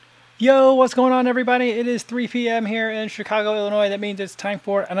Yo, what's going on, everybody? It is 3 p.m. here in Chicago, Illinois. That means it's time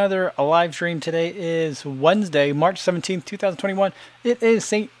for another live stream. Today is Wednesday, March 17th, 2021. It is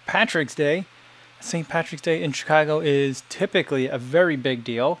St. Patrick's Day. St. Patrick's Day in Chicago is typically a very big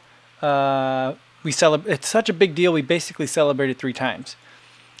deal. We celebrate. It's such a big deal, we basically celebrate it 3 times.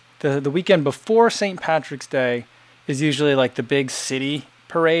 The weekend before St. Patrick's Day is usually like the big city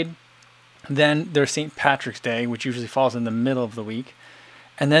parade. Then there's St. Patrick's Day, which usually falls in the middle of the week.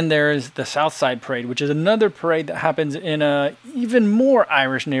 And then there's the South Side Parade, which is another parade that happens in a even more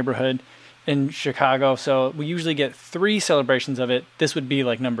Irish neighborhood in Chicago. So we usually get 3 celebrations of it. This would be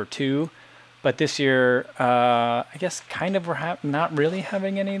like number 2. But this year, I guess kind of we're not really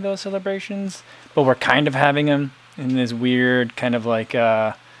having any of those celebrations, but we're kind of having them in this weird kind of like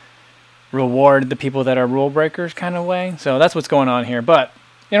reward the people that are rule breakers kind of way. So that's what's going on here. But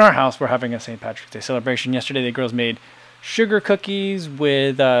in our house, we're having a St. Patrick's Day celebration. Yesterday, the girls made sugar cookies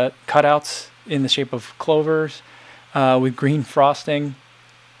with cutouts in the shape of clovers with green frosting,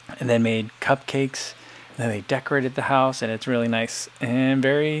 and then made cupcakes. And then they decorated the house, and it's really nice and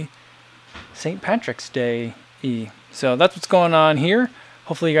very St. Patrick's Day-y. So that's what's going on here.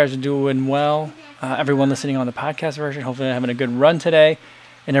 Hopefully you guys are doing well. Everyone listening on the podcast version, hopefully they're having a good run today.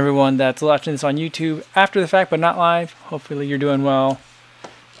 And everyone that's watching this on YouTube after the fact but not live, hopefully you're doing well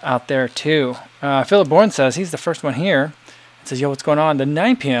out there too. Philip Bourne says he's the first one here. It says, yo, what's going on? The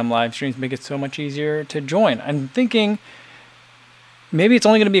 9 p.m. live streams make it so much easier to join. I'm thinking maybe it's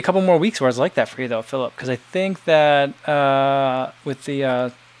only going to be a couple more weeks where it's like that for you though, Philip, because I think that with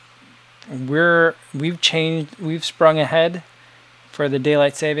the we've sprung ahead for the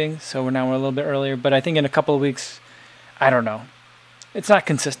daylight savings, so we're a little bit earlier. But I think in a couple of weeks, I don't know. It's not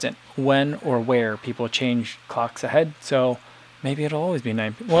consistent when or where people change clocks ahead, so maybe it'll always be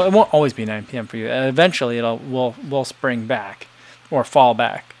 9 p.m. Well, it won't always be 9 p.m. for you. Eventually, we'll spring back or fall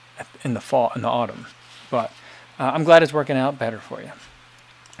back in the autumn. But I'm glad it's working out better for you.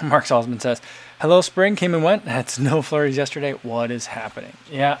 Mark Salzman says, hello, spring came and went. Had snow flurries yesterday. What is happening?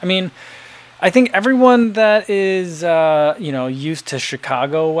 Yeah, I mean, I think everyone that is used to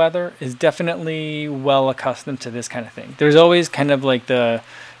Chicago weather is definitely well accustomed to this kind of thing. There's always kind of like the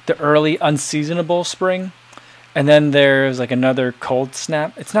early unseasonable spring. And then there's like another cold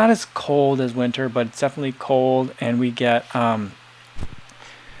snap. It's not as cold as winter, but it's definitely cold, and we definitely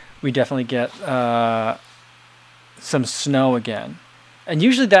get some snow again. And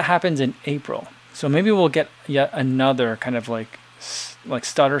usually that happens in April. So maybe we'll get yet another kind of like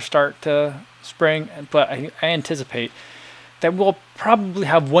stutter start to spring. But I anticipate that we'll probably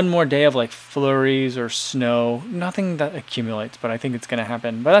have one more day of like flurries or snow. Nothing that accumulates, but I think it's going to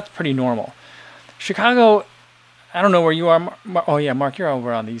happen. But that's pretty normal. Chicago, I don't know where you are. Oh, yeah, Mark, you're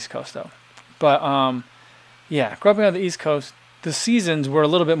over on the East Coast, though. But, growing up on the East Coast, the seasons were a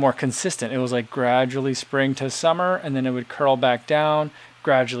little bit more consistent. It was like gradually spring to summer, and then it would curl back down,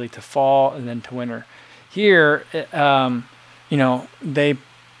 gradually to fall, and then to winter. Here, they,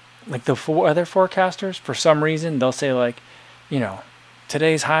 like the weather forecasters, for some reason, they'll say, like,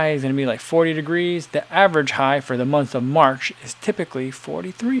 today's high is going to be like 40 degrees. The average high for the month of March is typically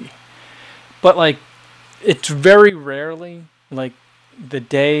 43. But, like, it's very rarely like the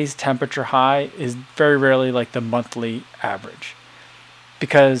day's temperature high is very rarely like the monthly average,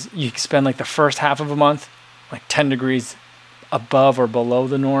 because you spend like the first half of a month like 10 degrees above or below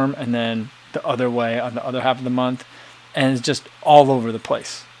the norm, and then the other way on the other half of the month, and it's just all over the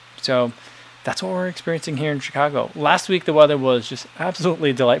place. So that's what we're experiencing here in Chicago. Last week the weather was just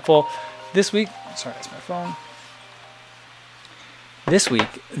absolutely delightful. This week, sorry, that's my phone. This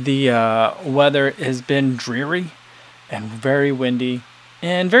week, the weather has been dreary and very windy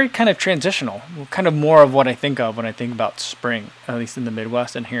and very kind of transitional, kind of more of what I think of when I think about spring, at least in the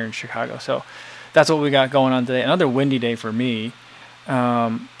Midwest and here in Chicago. So that's what we got going on today. Another windy day for me,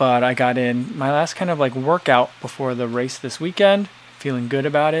 but I got in my last kind of like workout before the race this weekend, feeling good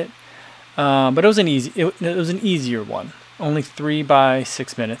about it. But it was an easier one, only 3 by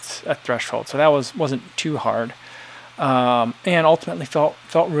 6 minutes at threshold, so that wasn't too hard. And ultimately felt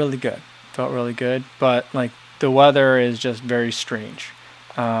really good. But like the weather is just very strange.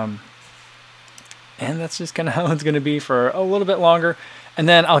 And that's just kind of how it's going to be for a little bit longer. And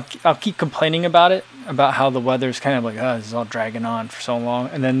then I'll keep complaining about it, about how the weather's kind of like, this is all dragging on for so long.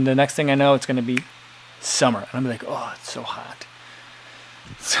 And then the next thing I know, it's going to be summer. And I'm like, oh, it's so hot.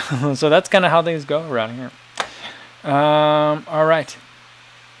 So that's kind of how things go around here. All right.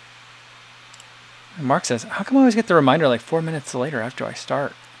 Mark says, how come I always get the reminder like 4 minutes later after I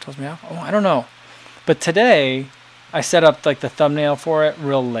start? It tells me off. Oh, I don't know. But today, I set up like the thumbnail for it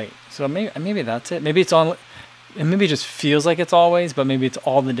real late. So maybe that's it. Maybe it's on. it maybe just feels like it's always, but maybe it's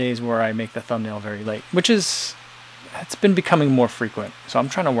all the days where I make the thumbnail very late, which is, it's been becoming more frequent. So I'm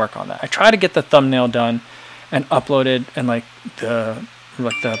trying to work on that. I try to get the thumbnail done and uploaded, and like the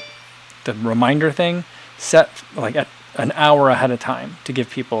reminder thing set like at an hour ahead of time to give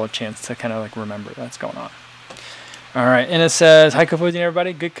people a chance to kind of like remember that's going on. All right, and it says, hi, Kofuzi and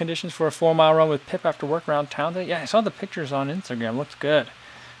everybody. Good conditions for a 4-mile run with Pip after work around town today. Yeah, I saw the pictures on Instagram. Looks good.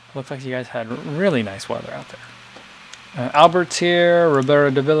 Looks like you guys had really nice weather out there. Albert's here.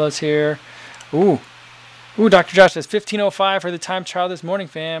 Roberto Davila's here. Ooh, Dr. Josh says 15:05 for the time trial this morning,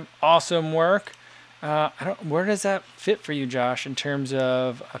 fam. Awesome work. Where does that fit for you, Josh, in terms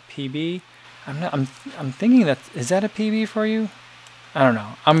of a PB? I'm thinking is that a PB for you? I don't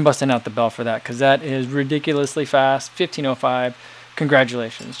know. I'm busting out the bell for that because that is ridiculously fast. 15:05.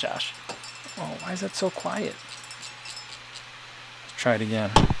 Congratulations, Josh. Oh, why is that so quiet? Let's try it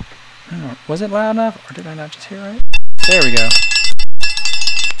again. Was it loud enough, or did I not just hear it? There we go.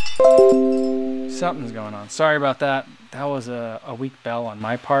 Something's going on. Sorry about that. That was a weak bell on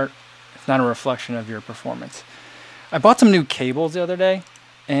my part. It's not a reflection of your performance. I bought some new cables the other day,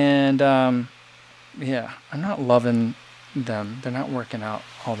 and yeah, I'm not loving them. They're not working out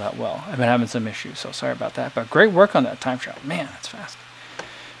all that well. I've been having some issues, so sorry about that. But great work on that time trial. Man, that's fast.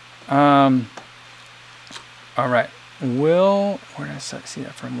 All right. Will, where did I see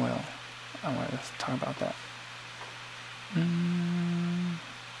that from? Will. I want to talk about that.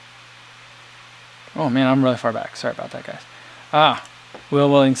 Oh man, I'm really far back. Sorry about that, guys. Will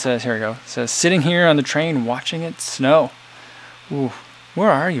Willing says, here we go. Says, sitting here on the train watching it snow. Ooh,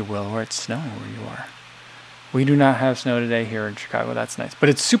 where are you, Will? Where it's snowing where you are? We do not have snow today here in Chicago. That's nice. But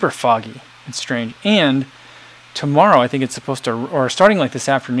it's super foggy. It's strange. And tomorrow, I think it's supposed to, or starting like this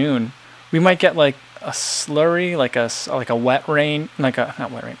afternoon, we might get like a slurry, like a wet rain, not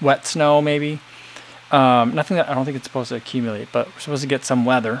wet rain, wet snow maybe. Nothing that I don't think it's supposed to accumulate, but we're supposed to get some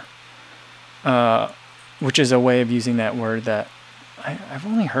weather, which is a way of using that word that I've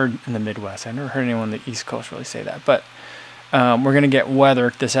only heard in the Midwest. I've never heard anyone on the East Coast really say that. But we're going to get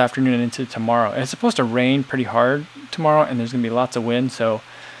weather this afternoon and into tomorrow. And it's supposed to rain pretty hard tomorrow, and there's going to be lots of wind. So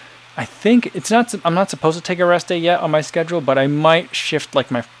I think I'm not supposed to take a rest day yet on my schedule, but I might shift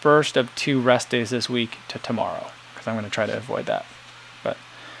like my first of 2 rest days this week to tomorrow because I'm going to try to avoid that. But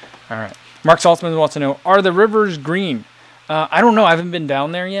all right. Mark Saltzman wants to know, are the rivers green? I don't know. I haven't been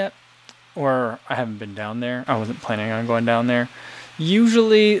down there yet, or I haven't been down there. I wasn't planning on going down there.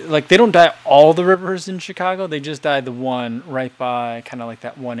 Usually, like, they don't dye all the rivers in Chicago. They just dye the one right by kind of like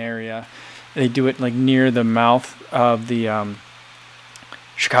that one area. They do it like near the mouth of the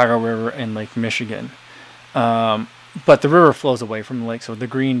Chicago River in Lake Michigan. But the river flows away from the lake, so the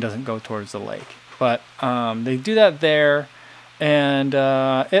green doesn't go towards the lake. But they do that there, and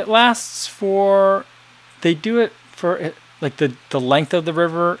it lasts for, they do it for, like the length of the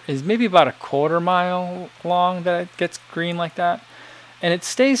river is maybe about a 1/4 mile long that it gets green like that. And it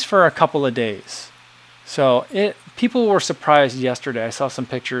stays for a couple of days. So people were surprised yesterday. I saw some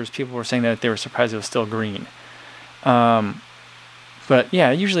pictures. People were saying that they were surprised it was still green. But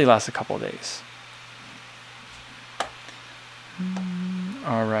yeah, it usually lasts a couple of days.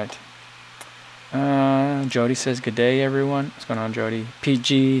 All right. Jody says, good day, everyone. What's going on, Jody? Pete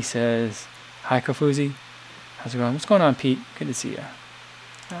G says, hi, Kofuzi. How's it going? What's going on, Pete? Good to see you.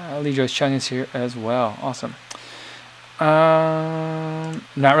 Lee Joyce Chung is here as well. Awesome.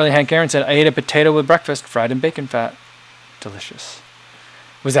 Not really. Hank Aaron said, I ate a potato with breakfast, fried in bacon fat. Delicious.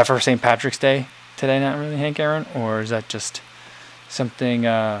 Was that for St. Patrick's Day today? Not really, Hank Aaron? Or is that just something,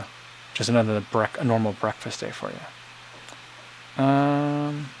 just another a normal breakfast day for you?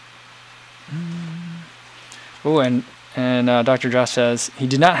 Oh, and Dr. Josh says, he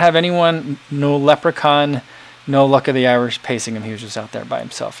did not have anyone, no leprechaun, no luck of the Irish pacing him. He was just out there by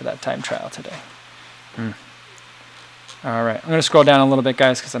himself for that time trial today. All right, I'm going to scroll down a little bit,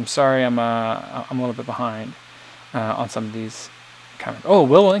 guys, because I'm sorry I'm a little bit behind on some of these comments. Oh,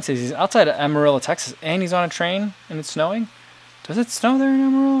 Will Willing says he's outside of Amarillo, Texas, and he's on a train, and it's snowing. Does it snow there in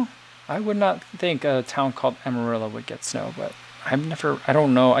Amarillo? I would not think a town called Amarillo would get snow, but I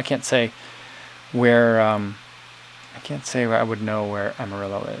don't know. I can't say where, I would know where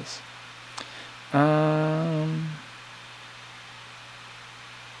Amarillo is.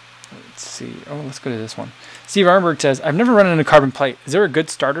 Let's see. Oh, let's go to this one. Steve Arnberg says, I've never run in a carbon plate. Is there a good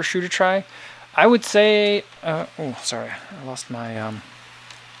starter shoe to try? I would say, oh, sorry. I lost my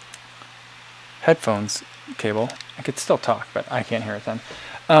headphones cable. I could still talk, but I can't hear it then.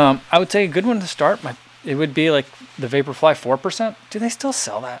 I would say a good one to start, it would be like the Vaporfly 4%. Do they still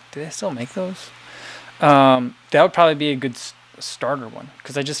sell that? Do they still make those? That would probably be a good starter one,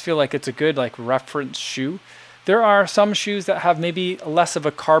 because I just feel like it's a good like reference shoe There are some shoes that have maybe less of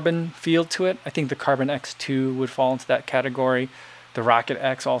a carbon feel to it. I think the Carbon X2 would fall into that category. The Rocket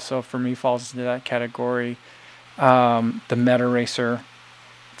X also for me falls into that category. The Meta Racer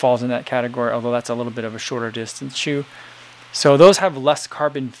falls in that category, although that's a little bit of a shorter distance shoe. So those have less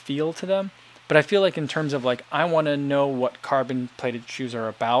carbon feel to them. But I feel like in terms of like, I want to know what carbon plated shoes are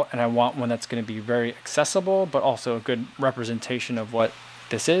about, and I want one that's going to be very accessible, but also a good representation of what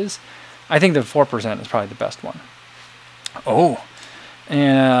this is. I think the 4% is probably the best one. Oh,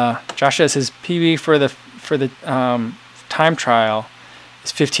 and Josh says his PB for the time trial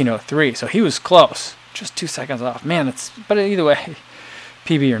is 15:03, so he was close, just 2 seconds off. Man, but either way,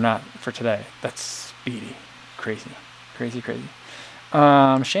 PB or not for today, that's speedy, crazy.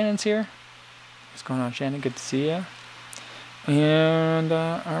 Shannon's here. What's going on, Shannon? Good to see you. And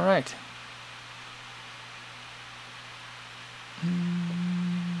all right.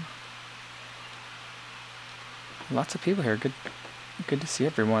 Lots of people here. Good to see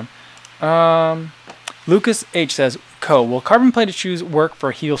everyone. Lucas H says, will carbon plated shoes work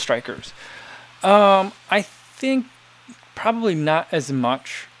for heel strikers? I think probably not as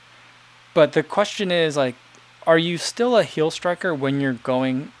much. But the question is, like, are you still a heel striker when you're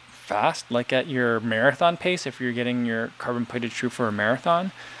going fast, like at your marathon pace, if you're getting your carbon plated shoe for a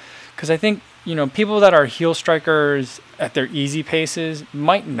marathon? Because I think, people that are heel strikers at their easy paces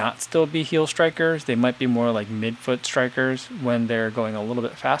might not still be heel strikers. They might be more like midfoot strikers when they're going a little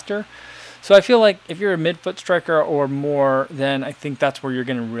bit faster. So I feel like if you're a midfoot striker or more, then I think that's where you're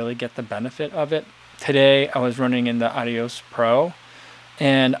going to really get the benefit of it. Today, I was running in the Adios Pro,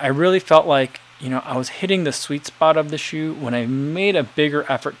 and I really felt like, I was hitting the sweet spot of the shoe when I made a bigger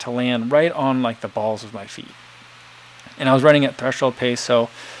effort to land right on like the balls of my feet. And I was running at threshold pace, so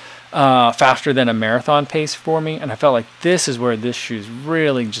faster than a marathon pace for me, and I felt like this is where this shoe is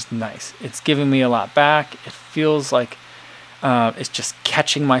really just nice. It's giving me a lot back. It feels like it's just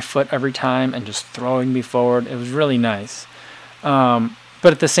catching my foot every time and just throwing me forward. It was really nice. But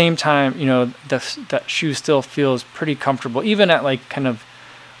at the same time, that shoe still feels pretty comfortable, even at like kind of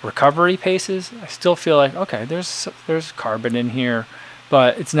recovery paces. I still feel like, okay, there's carbon in here,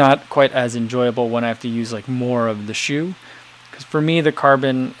 but it's not quite as enjoyable when I have to use like more of the shoe. Because for me, the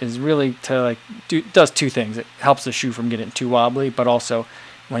carbon is really does two things. It helps the shoe from getting too wobbly, but also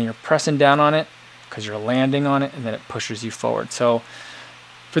when you're pressing down on it, because you're landing on it, and then it pushes you forward. So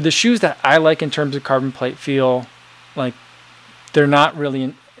for the shoes that I like in terms of carbon plate feel, like they're not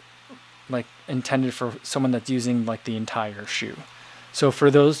really intended for someone that's using like the entire shoe. So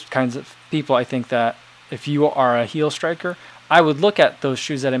for those kinds of people, I think that if you are a heel striker, I would look at those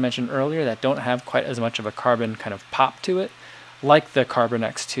shoes that I mentioned earlier that don't have quite as much of a carbon kind of pop to it, like the Carbon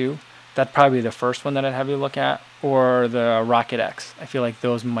X2. That'd probably be the first one that I'd have you look at, or the Rocket X. I feel like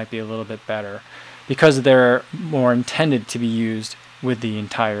those might be a little bit better because they're more intended to be used with the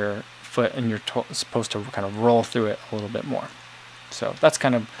entire foot, and you're supposed to kind of roll through it a little bit more. So that's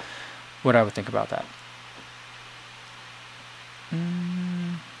kind of what I would think about that.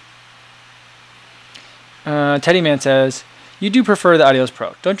 Teddy Man says, you do prefer the Adios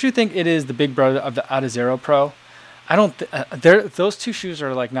Pro. Don't you think it is the big brother of the Adizero Pro? I don't. Those two shoes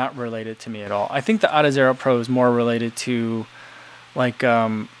are like not related to me at all. I think the Adizero Pro is more related to, I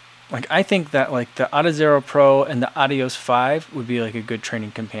think that like the Adizero Pro and the Adios 5 would be like a good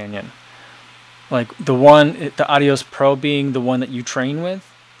training companion. Like the Adios Pro being the one that you train with,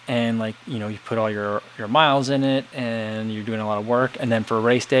 and you put all your miles in it, and you're doing a lot of work, and then for a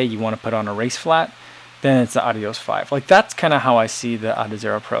race day you want to put on a race flat. Then it's the Adios 5. Like that's kind of how I see the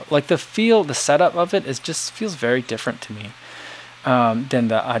Adizero Pro. Like the setup of it just feels very different to me than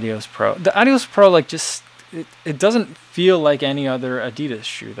the Adios Pro. The Adios Pro it doesn't feel like any other Adidas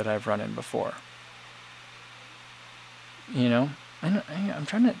shoe that I've run in before. I'm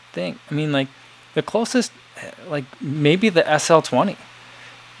trying to think. I mean, like the closest, like maybe the SL20.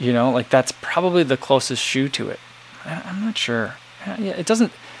 That's probably the closest shoe to it. I'm not sure. Yeah, it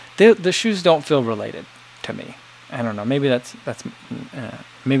doesn't. The shoes don't feel related to me. I don't know. Maybe that's an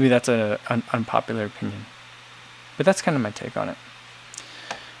unpopular opinion, but that's kind of my take on it.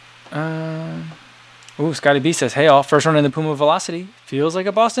 Scotty B says, "Hey all, first run in the Puma Velocity feels like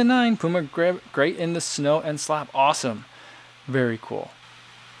a Boston 9. Puma great in the snow and slop. Awesome, very cool,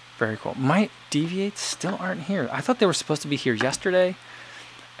 very cool. My Deviates still aren't here. I thought they were supposed to be here yesterday,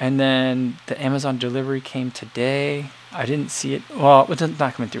 and then the Amazon delivery came today. I didn't see it. Well, it's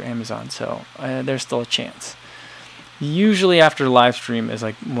not coming through Amazon, so there's still a chance. Usually after the live stream is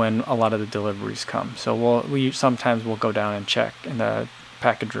like when a lot of the deliveries come. So sometimes we'll go down and check in the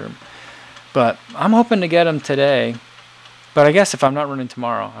package room. But I'm hoping to get them today. But I guess if I'm not running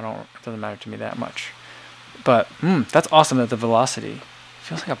tomorrow, it doesn't matter to me that much. But that's awesome that the velocity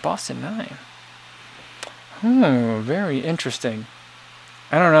feels like a Boston 9. Very interesting.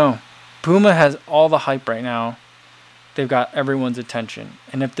 I don't know. Puma has all the hype right now. They've got everyone's attention.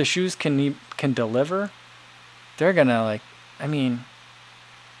 And if the shoes can deliver, they're going to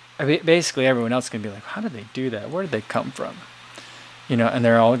basically everyone else can be like, how did they do that? Where did they come from? And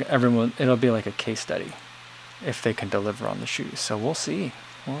it'll be like a case study if they can deliver on the shoes. So we'll see.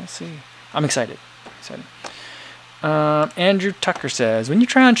 I'm excited. Andrew Tucker says, when you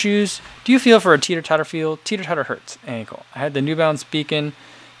try on shoes, do you feel for a teeter-totter feel? Teeter-totter hurts. Ankle. I had the New Balance Beacon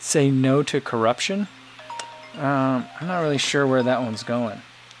say no to corruption. I'm not really sure where that one's going.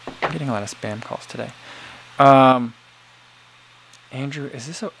 I'm getting a lot of spam calls today. Andrew,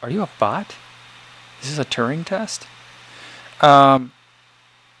 are you a bot? Is this a Turing test? When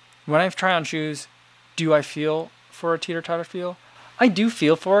I try on shoes, do I feel for a teeter-totter feel? I do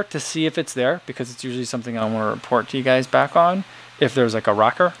feel for it to see if it's there, because it's usually something I want to report to you guys back on if there's like a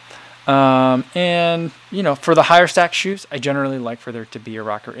rocker. And for the higher stack shoes, I generally like for there to be a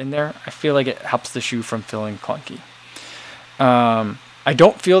rocker in there. I feel like it helps the shoe from feeling clunky. I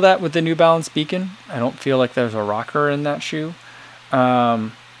don't feel that with the New Balance Beacon. I don't feel like there's a rocker in that shoe.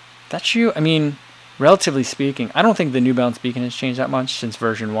 That shoe, relatively speaking, I don't think the New Balance Beacon has changed that much since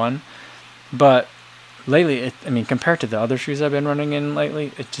version 1. But lately, compared to the other shoes I've been running in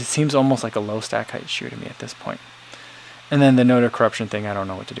lately, it just seems almost like a low stack height shoe to me at this point. And then the no to corruption thing, I don't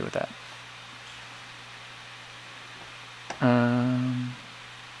know what to do with that.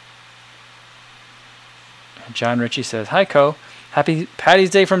 John Ritchie says, hi, Co. Happy Paddy's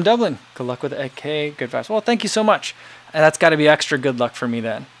Day from Dublin. Good luck with AK. Good vibes. Well, thank you so much. And that's got to be extra good luck for me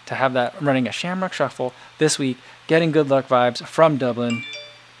then, to have that running a Shamrock Shuffle this week, getting good luck vibes from Dublin.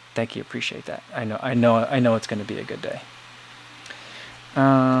 Thank you. Appreciate that. I know it's going to be a good day.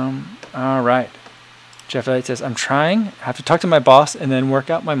 All right. Jeff Elliott says, I'm trying. I have to talk to my boss and then work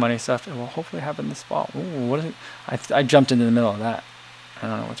out my money stuff. It will hopefully happen this fall. Ooh, what is it? I jumped into the middle of that. I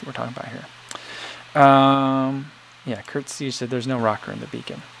don't know what we're talking about here. Yeah, Kurt Siege said there's no rocker in the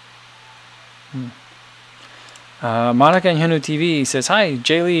Beacon. Monica and Hyunu TV says, hi,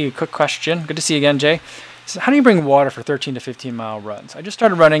 Jay Lee, quick question. Good to see you again, Jay. Says, how do you bring water for 13 to 15 mile runs? I just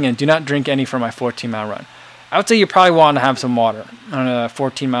started running and do not drink any for my 14-mile run. I would say you probably want to have some water on a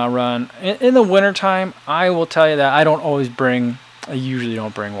 14-mile run. In the wintertime, I will tell you that I usually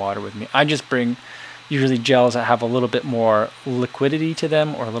don't bring water with me. I just bring usually gels that have a little bit more liquidity to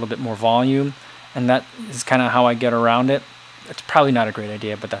them or a little bit more volume. And that is kind of how I get around it. It's probably not a great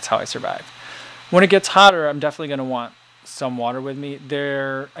idea, but that's how I survive. When it gets hotter, I'm definitely going to want some water with me.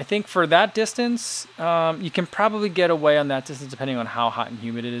 I think for that distance, you can probably get away on that distance depending on how hot and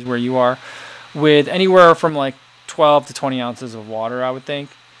humid it is where you are, with anywhere from like 12 to 20 ounces of water, I would think.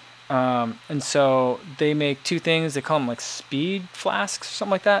 And so they make two things. They call them like speed flasks or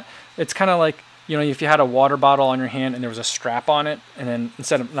something like that. It's kind of like, if you had a water bottle on your hand and there was a strap on it, and then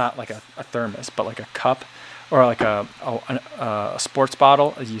instead of not like a thermos, but like a cup or like a sports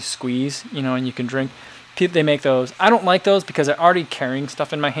bottle as you squeeze, and you can drink. They make those. I don't like those because I'm already carrying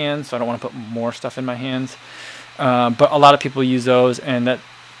stuff in my hands, so I don't want to put more stuff in my hands. But a lot of people use those, and that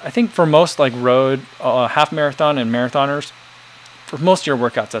I think for most like road, half marathon and marathoners, for most of your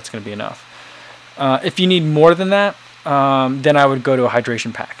workouts, that's going to be enough. If you need more than that, then I would go to a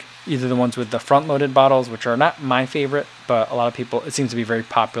hydration pack. Either the ones with the front-loaded bottles, which are not my favorite, but a lot of people, it seems to be very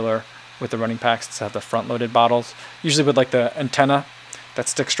popular with the running packs to have the front-loaded bottles, usually with like the antenna that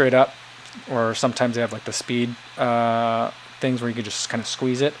sticks straight up, or sometimes they have like the speed things where you can just kind of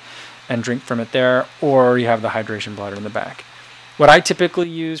squeeze it and drink from it there, or you have the hydration bladder in the back. What I typically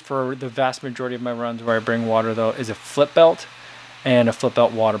use for the vast majority of my runs where I bring water, though, is a flip belt and a flip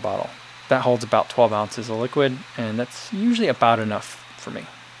belt water bottle. That holds about 12 ounces of liquid, and that's usually about enough for me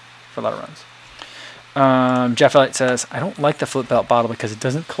for a lot of runs. Jeff Elliott says, I don't like the flip belt bottle because it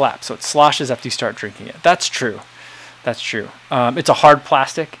doesn't collapse, so it sloshes after you start drinking it. That's true. It's a hard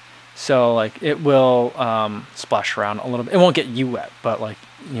plastic, so like it will splash around a little bit. It won't get you wet, but like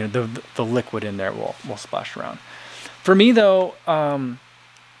the liquid in there will splash around. For me though,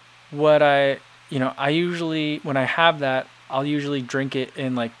 what I usually, when I have that, I'll usually drink it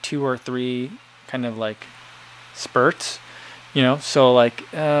in like 2 or 3 kind of like spurts. So like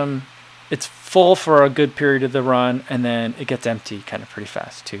it's full for a good period of the run, and then it gets empty kind of pretty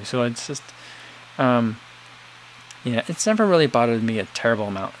fast too. So it's just, it's never really bothered me a terrible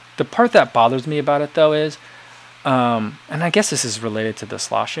amount. The part that bothers me about it though is, and I guess this is related to the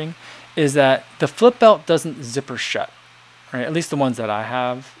sloshing, is that the flip belt doesn't zipper shut, right? At least the ones that I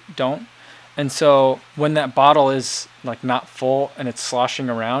have don't. And so when that bottle is like not full and it's sloshing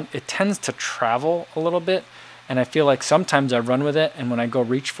around, it tends to travel a little bit. And I feel like sometimes I run with it, and when I go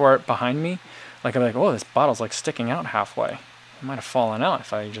reach for it behind me, like I'm like, oh, this bottle's like sticking out halfway. It might have fallen out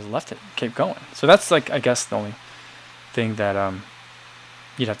if I just left it and kept going. So that's like, I guess, the only thing that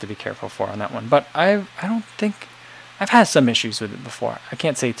you'd have to be careful for on that one. But I don't think I've had some issues with it before. I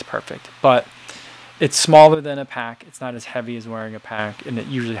can't say it's perfect, but it's smaller than a pack. It's not as heavy as wearing a pack, and it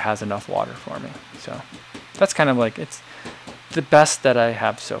usually has enough water for me. So that's kind of like, it's the best that I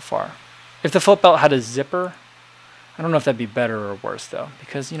have so far. If the foot belt had a zipper, I don't know if that'd be better or worse though,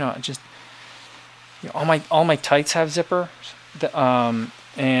 because all my tights have zippers,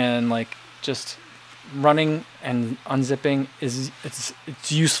 and like just running and unzipping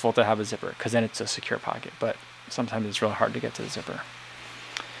it's useful to have a zipper because then it's a secure pocket. But sometimes it's real hard to get to the zipper.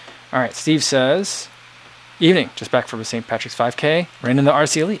 All right, Steve says, evening, just back from a St. Patrick's 5K, ran in the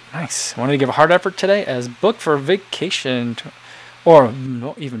RC Elite. Nice. Wanted to give a hard effort today as booked for vacation, or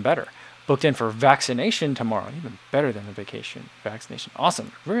no, even better, booked in for vaccination tomorrow. Even better than the vaccination.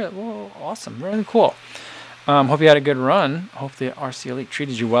 Awesome. Awesome. Really cool. Hope you had a good run. Hope the RC Elite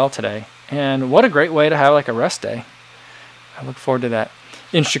treated you well today. And what a great way to have like a rest day. I look forward to that.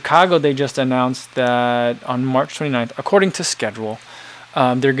 In Chicago, they just announced that on March 29th, according to schedule,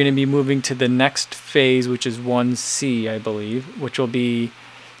 they're going to be moving to the next phase, which is 1C, I believe, which will be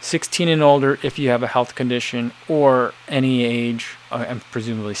 16 and older if you have a health condition, or any age, and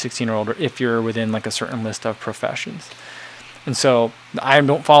presumably 16 or older if you're within like a certain list of professions. And so I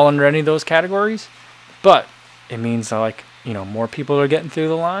don't fall under any of those categories, but it means that, like, more people are getting through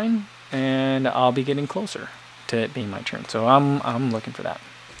the line, and I'll be getting closer to it being my turn. So I'm looking for that.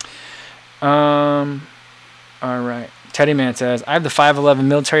 All right. Teddy Man says, I have the 511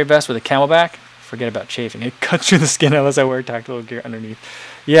 military vest with a camelback. Forget about chafing. It cuts through the skin unless I wear tactical gear underneath.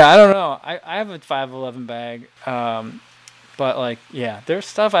 Yeah, I don't know. I have a 511 bag. But like, yeah, there's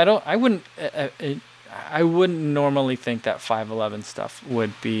stuff I wouldn't normally think that 511 stuff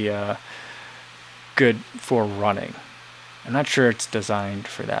would be good for running. I'm not sure it's designed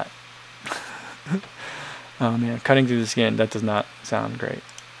for that. Oh man, cutting through the skin, that does not sound great.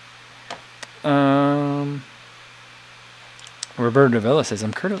 Roberto Villa says,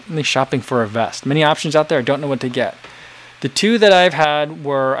 I'm currently shopping for a vest. Many options out there. I don't know what to get. The two that I've had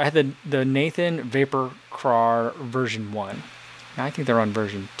were, I had the Nathan Vapor Craw version 1. I think they're on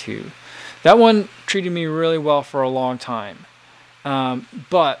version 2. That one treated me really well for a long time.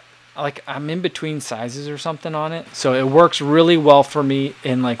 But like, I'm in between sizes or something on it. So it works really well for me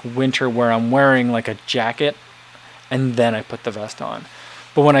in like winter where I'm wearing like a jacket and then I put the vest on.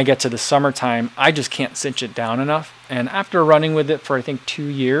 But when I get to the summertime, I just can't cinch it down enough. And after running with it for, I think, 2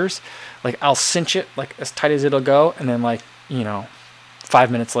 years, like, I'll cinch it like as tight as it'll go. And then, like,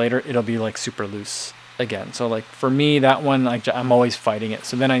 5 minutes later, it'll be like super loose again. So like, for me, that one, like, I'm always fighting it.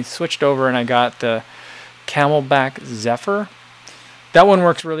 So then I switched over and I got the Camelback Zephyr. That one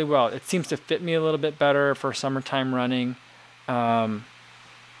works really well. It seems to fit me a little bit better for summertime running. The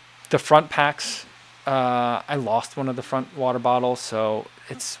front packs, I lost one of the front water bottles, so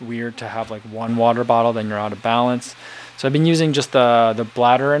it's weird to have like one water bottle, then you're out of balance. So I've been using just the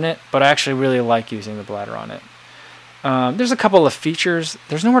bladder in it, but I actually really like using the bladder on it. There's a couple of features.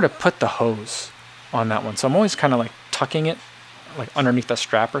 There's nowhere to put the hose on that one, so I'm always kind of like tucking it like underneath a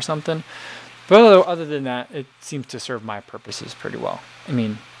strap or something. But other than that, it seems to serve my purposes pretty well. I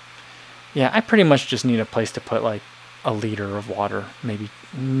mean, yeah, I pretty much just need a place to put like a liter of water, maybe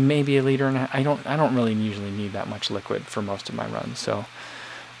a liter and a half. I don't really usually need that much liquid for most of my runs. So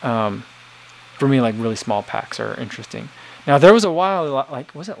for me, like, really small packs are interesting. Now there was a while,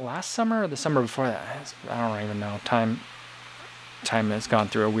 like, was it last summer or the summer before that? I don't even know. Time has gone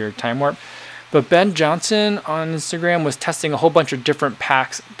through a weird time warp. But Ben Johnson on Instagram was testing a whole bunch of different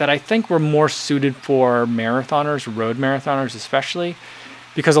packs that I think were more suited for marathoners, road marathoners especially,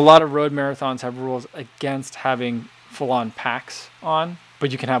 because a lot of road marathons have rules against having full-on packs on,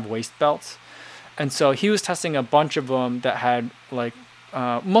 but you can have waist belts. And so he was testing a bunch of them that had like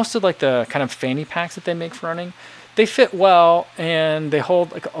most of like the kind of fanny packs that they make for running. They fit well and they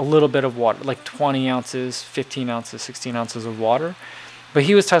hold like a little bit of water, like 20 ounces, 15 ounces, 16 ounces of water. But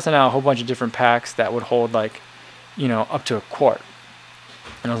he was testing out a whole bunch of different packs that would hold like, up to a quart.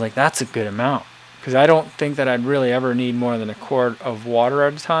 And I was like, that's a good amount. Because I don't think that I'd really ever need more than a quart of water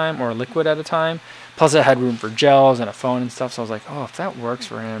at a time or liquid at a time. Plus, it had room for gels and a phone and stuff. So I was like, oh, if that works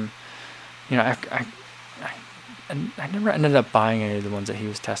for him, I never ended up buying any of the ones that he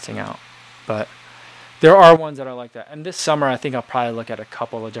was testing out. But there are ones that are like that. And this summer, I think I'll probably look at a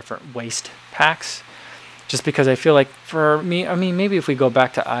couple of different waist packs. Just because I feel like for me, I mean, maybe if we go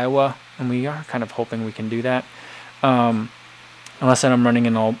back to Iowa and we are kind of hoping we can do that. Unless I'm running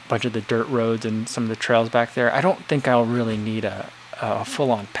in a bunch of the dirt roads and some of the trails back there, I don't think I'll really need a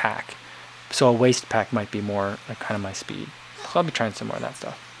full-on pack. So a waist pack might be more like kind of my speed. So I'll be trying some more of that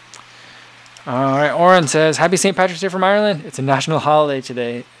stuff. All right, Oren says, Happy St. Patrick's Day from Ireland. It's a national holiday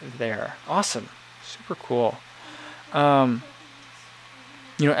today there. Awesome. Super cool. Every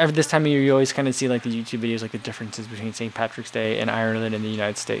this time of year, you always kind of see like the YouTube videos, like the differences between St. Patrick's Day in Ireland and the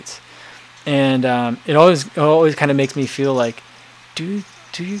United States. And it always kind of makes me feel like, do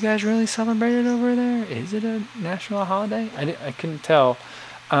you guys really celebrate it over there? Is it a national holiday? I couldn't tell.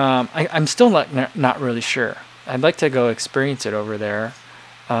 I'm still not really sure. I'd like to go experience it over there.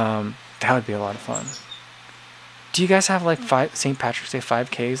 That would be a lot of fun. Do you guys have like St. Patrick's Day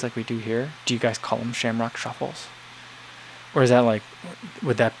 5Ks like we do here? Do you guys call them Shamrock Shuffles? Or is that like,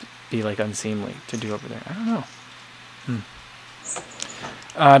 would that be like unseemly to do over there? I don't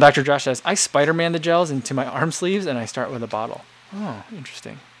know. Dr. Josh says, I Spider-Man the gels into my arm sleeves and I start with a bottle. Oh,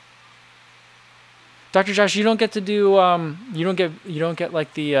 interesting. Dr. Josh, you don't get to do you don't get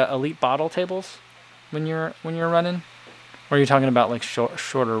like the elite bottle tables when you're running, or are you talking about like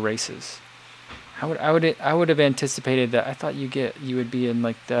shorter races? I would have anticipated that. I thought you would be in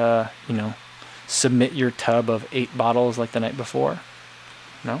like the submit your tub of 8 bottles like the night before.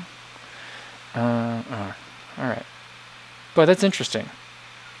 No. All right. But that's interesting.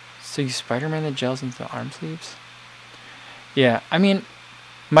 So you Spider-Man the gels into the arm sleeves? Yeah, I mean,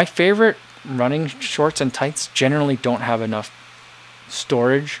 my favorite running shorts and tights generally don't have enough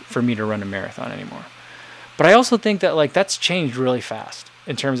storage for me to run a marathon anymore. But I also think that like that's changed really fast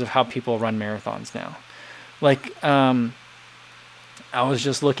in terms of how people run marathons now. Like, I was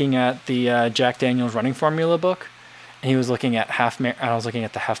just looking at the Jack Daniels running formula book, and he was looking at I was looking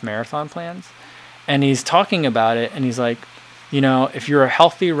at the half marathon plans, and he's talking about it, and he's like, if you're a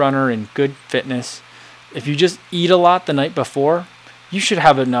healthy runner in good fitness, if you just eat a lot the night before, you should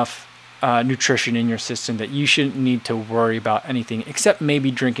have enough nutrition in your system that you shouldn't need to worry about anything except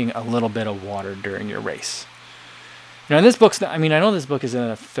maybe drinking a little bit of water during your race. And this book's, I know this book is in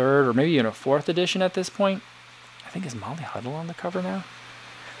a 3rd or maybe in a 4th edition at this point. I think is Molly Huddle on the cover now?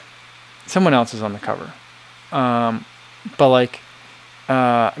 Someone else is on the cover. But like,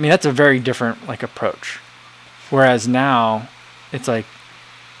 that's a very different like approach. Whereas now, it's like,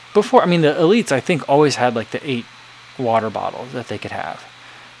 before, the elites, I think, always had like the 8 water bottles that they could have.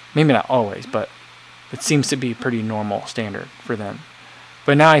 Maybe not always, but it seems to be pretty normal standard for them.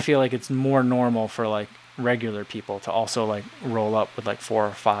 But now I feel like it's more normal for like regular people to also like roll up with like 4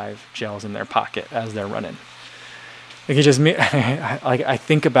 or 5 gels in their pocket as they're running. Like it just I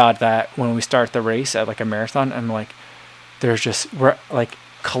think about that when we start the race at like a marathon, and like we're like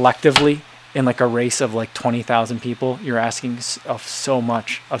collectively in like a race of like 20,000 people, you're asking of so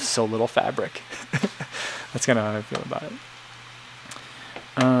much of so little fabric. That's kind of how I feel about it.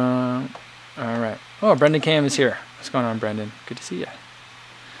 All right. Oh, Brendan Cam is here. What's going on, Brendan? Good to see you.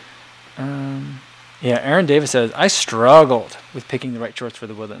 Yeah, Aaron Davis says, I struggled with picking the right shorts for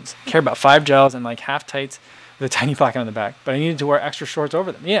the Woodlands. Care about 5 gels and like half tights with a tiny pocket on the back, but I needed to wear extra shorts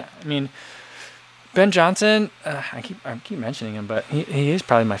over them. Yeah, Ben Johnson, I keep mentioning him, but he is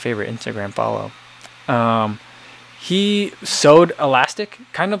probably my favorite Instagram follow. He sewed elastic,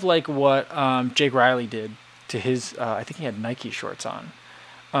 kind of like what Jake Riley did to his, I think he had Nike shorts on.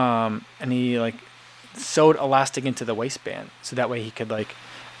 And he like sewed elastic into the waistband, so that way he could like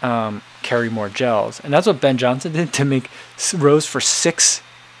carry more gels. And that's what Ben Johnson did to make rows for 6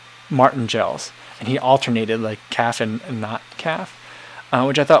 Martin gels. And he alternated like calf and not calf.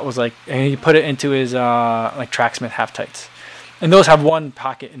 Which I thought was like, and he put it into his like Tracksmith half tights, and those have 1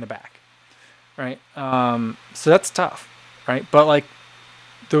 pocket in the back, right? So that's tough, right? But like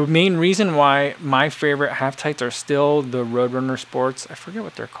the main reason why my favorite half tights are still the Roadrunner Sports, I forget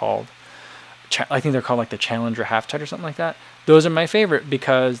what they're called. I think they're called like the Challenger half tight or something like that. Those are my favorite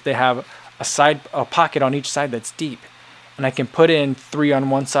because they have a pocket on each side that's deep, and I can put in 3 on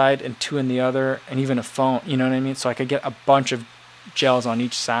one side and 2 in the other, and even a phone. You know what I mean? So I could get a bunch of gels on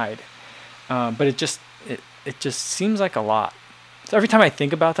each side, but it just seems like a lot. So every time I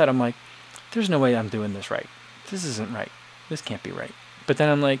think about that, I'm like, there's no way I'm doing this right. This isn't right. This can't be right. But then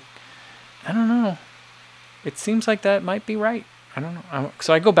I'm like, I don't know. It seems like that might be right. I don't know.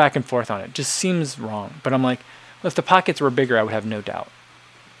 So I go back and forth on it. It just seems wrong. But I'm like, well, if the pockets were bigger, I would have no doubt.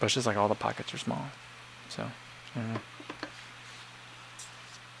 But it's just like all the pockets are small. So I don't know.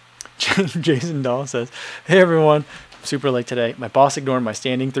 Jason Dahl says, hey everyone, I'm super late today. My boss ignored my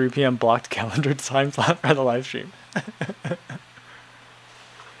standing 3 p.m. blocked calendar time slot for the live stream.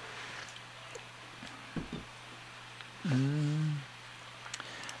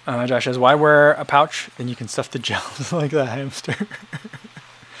 Josh says, why wear a pouch? Then you can stuff the gels like the hamster.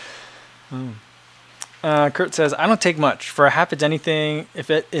 Kurt says, I don't take much. For a half, it's anything. If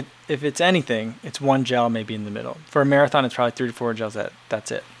it's anything, it's one gel maybe in the middle. For a marathon, it's probably 3 to 4 gels.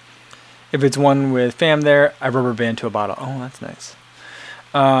 That's it. If it's one with FAM there, I rubber band to a bottle. Oh, that's nice.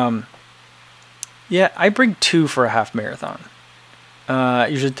 Yeah, I bring 2 for a half marathon.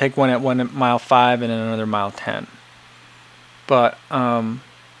 Usually take one at 1 mile 5 and another mile 10. But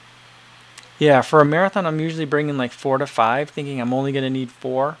yeah, for a marathon, I'm usually bringing like 4 to 5, thinking I'm only going to need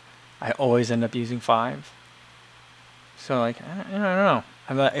 4. I always end up using 5. So like, I don't know.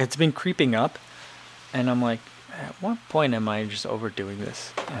 It's been creeping up, and I'm like, at what point am I just overdoing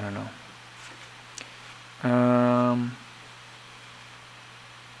this? I don't know.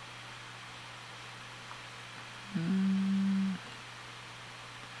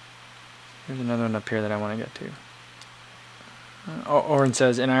 There's another one up here that I want to get to. Oren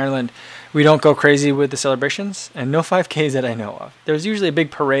says, in Ireland, we don't go crazy with the celebrations, and no 5Ks that I know of. There's usually a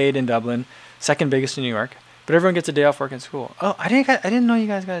big parade in Dublin, second biggest in New York, but everyone gets a day off work in school. Oh, I didn't know you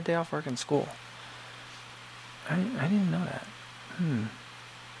guys got a day off work in school. I didn't know that.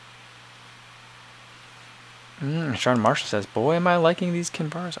 Sean Marshall says, boy, am I liking these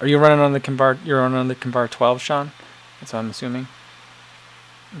Kinvars. Are you running on the Kinvar? You're running on the Kinvar 12, Sean? That's what I'm assuming.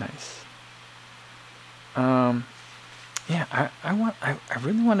 Nice. Yeah, I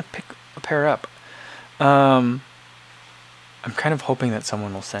really want to pick a pair up. I'm kind of hoping that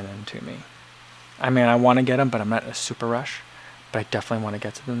someone will send them to me. I mean, I want to get them, but I'm not in a super rush. But I definitely want to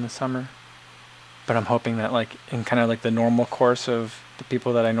get to them this summer. But I'm hoping that, like, in kind of like the normal course of the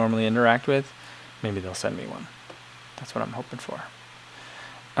people that I normally interact with, maybe they'll send me one. That's what I'm hoping for.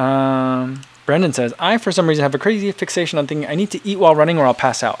 Brendan says, I, for some reason, have a crazy fixation on thinking I need to eat while running or I'll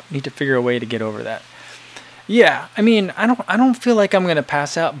pass out. Need to figure a way to get over that. Yeah, I mean, I don't feel like I'm going to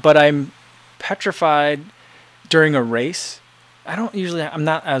pass out, but I'm petrified during a race. I'm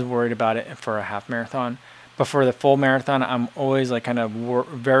not as worried about it for a half marathon, but for the full marathon, I'm always like kind of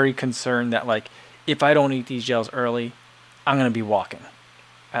very concerned that like if I don't eat these gels early, I'm going to be walking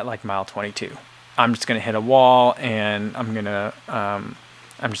at like mile 22. I'm just going to hit a wall and I'm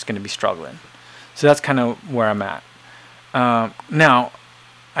just going to be struggling. So that's kind of where I'm at. Now,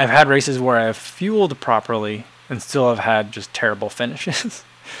 I've had races where I've fueled properly and still have had just terrible finishes.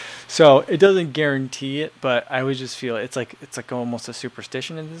 So it doesn't guarantee it, but I would just feel it's like almost a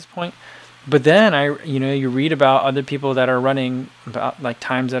superstition at this point. But then you read about other people that are running about like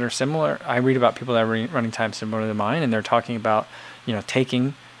times that are similar. I read about people that are running times similar to mine, and they're talking about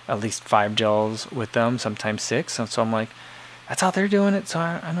taking at least 5 gels with them, sometimes 6. And so I'm like, that's how they're doing it. So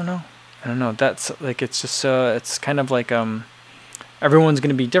I don't know. That's like it's just it's kind of like everyone's going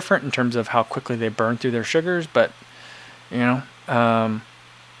to be different in terms of how quickly they burn through their sugars, but at a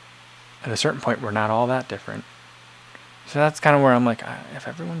certain point we're not all that different. So that's kind of where I'm like, if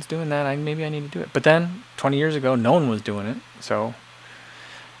everyone's doing that, maybe I need to do it. But then 20 years ago, no one was doing it. So,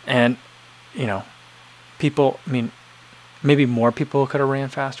 and people, I mean, maybe more people could have ran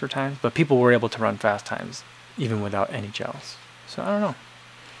faster times, but people were able to run fast times even without any gels. So I don't know.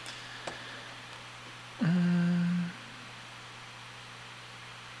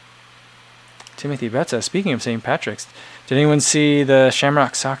 Timothy Betza, speaking of St. Patrick's, did anyone see the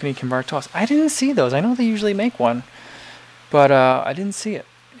Shamrock Saucony Kinvar toss? I didn't see those. I know they usually make one, but I didn't see it.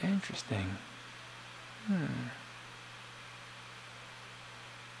 Interesting.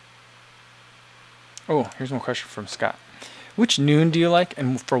 Oh, here's one question from Scott. Which Nuun do you like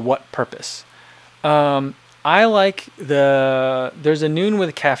and for what purpose? I like there's a Nuun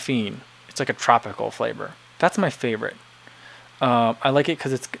with caffeine. It's like a tropical flavor. That's my favorite. I like it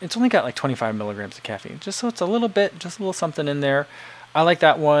because it's only got like 25 milligrams of caffeine, so it's a little something in there. I like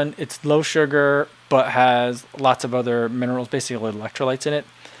that one. It's low sugar, but has lots of other minerals, basically electrolytes in it.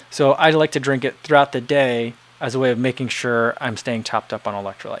 So I like to drink it throughout the day as a way of making sure I'm staying topped up on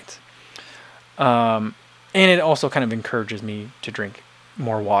electrolytes. And it also kind of encourages me to drink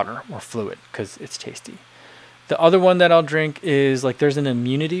more water, more fluid, because it's tasty. The other one that I'll drink is there's an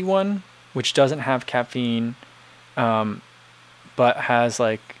immunity one, which doesn't have caffeine, but has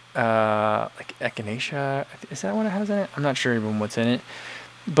like echinacea. Is that what it has in it? I'm not sure even what's in it,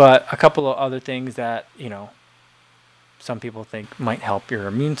 but a couple of other things that some people think might help your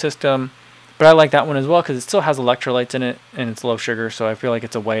immune system. But I like that one as well because it still has electrolytes in it and it's low sugar, so I feel like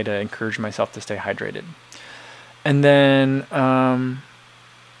it's a way to encourage myself to stay hydrated. And then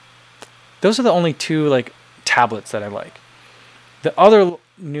those are the only 2 tablets that I like. The other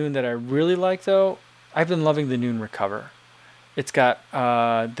Nuun that I really like, though, I've been loving the Nuun Recover. It's got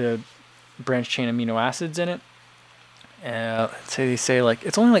the branched chain amino acids in it, let's say they say like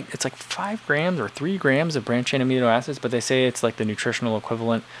it's only like it's like 5 grams or 3 grams of branched chain amino acids, but they say it's like the nutritional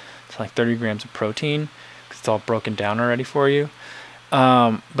equivalent to like 30 grams of protein because it's all broken down already for you.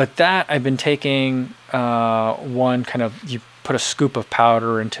 But that I've been taking one kind of you put a scoop of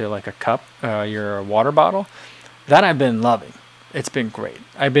powder into like a cup, your water bottle. That I've been loving. It's been great.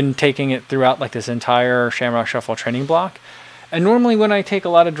 I've been taking it throughout like this entire Shamrock Shuffle training block. And normally when I take a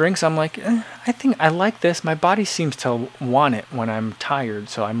lot of drinks, I'm like, I think I like this. My body seems to want it when I'm tired,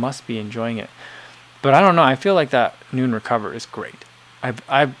 so I must be enjoying it. But I don't know. I feel like that Noon Recover is great.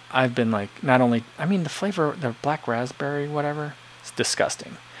 I've been like not only the flavor, the black raspberry whatever, it's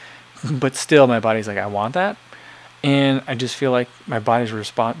disgusting. But still, my body's like I want that, and I just feel like my body's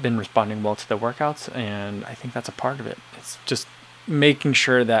been responding well to the workouts, and I think that's a part of it. It's just making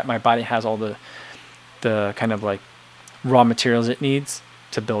sure that my body has all the kind of like raw materials it needs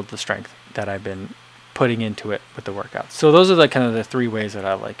to build the strength that I've been putting into it with the workouts. So those are like kind of the 3 ways that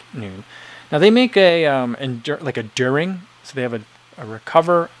I like Noon. Now they make a like a during. So they have a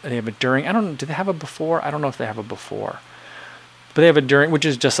recover. They have a during. I don't know. Do they have a before? I don't know if they have a before. But they have a during, which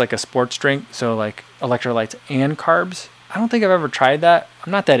is just like a sports drink. So like electrolytes and carbs. I don't think I've ever tried that.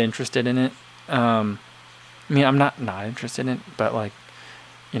 I'm not that interested in it. I'm not interested in it, but like,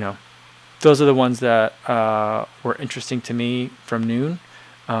 those are the ones that were interesting to me from Noon,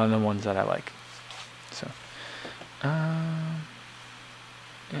 and the ones that I like. So,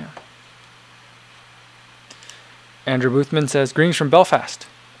 yeah. Andrew Boothman says, greetings from Belfast.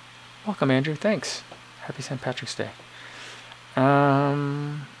 Welcome, Andrew. Thanks. Happy St. Patrick's Day. All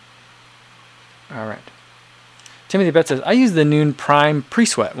right. Timothy Bett says, I use the Noon Prime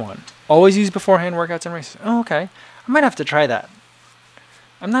pre-sweat one. Always use beforehand workouts and races. Oh, okay. I might have to try that.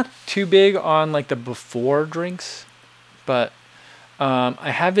 I'm not too big on like the before drinks, but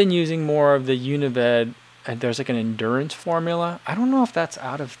I have been using more of the Unived, and there's like an endurance formula. I don't know if that's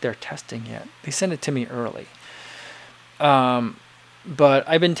out of their testing yet. They sent it to me early. But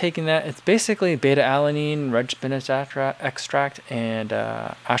I've been taking that. It's basically beta-alanine, red spinach extract, and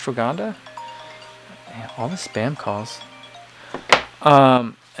ashwagandha. Man, all the spam calls.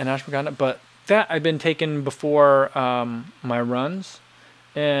 And ashwagandha, but that I've been taking before my runs.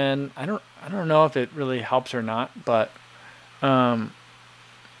 And I don't know if it really helps or not, but I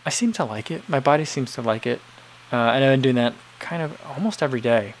seem to like it. My body seems to like it, and I've been doing that kind of almost every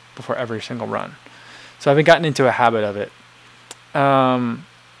day before every single run. So I've been gotten into a habit of it.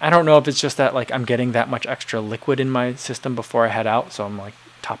 I don't know if it's just that like I'm getting that much extra liquid in my system before I head out, so I'm like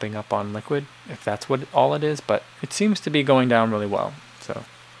topping up on liquid, if that's what all it is. But it seems to be going down really well, so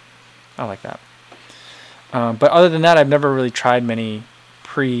I like that. But other than that, I've never really tried many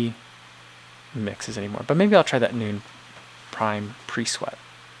pre-mixes anymore, but maybe I'll try that Noon Prime pre-sweat.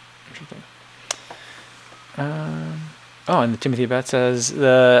 Interesting. And the Timothy Bett says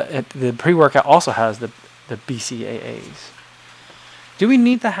the pre-workout also has the BCAAs. Do we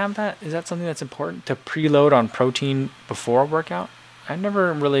need to have that? Is that something that's important to preload on protein before a workout? I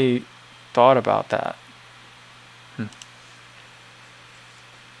never really thought about that.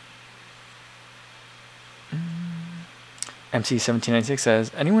 MC1796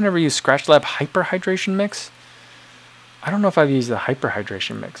 says, anyone ever use Scratch Lab Hyperhydration Mix? I don't know if I've used the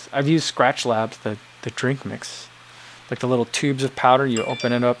Hyperhydration Mix. I've used Scratch Labs, the drink mix. Like the little tubes of powder, you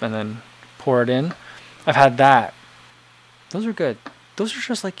open it up and then pour it in. I've had that. Those are good. Those are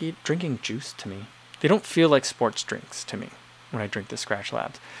just like drinking juice to me. They don't feel like sports drinks to me when I drink the Scratch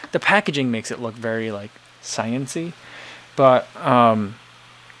Labs. The packaging makes it look very like sciencey, but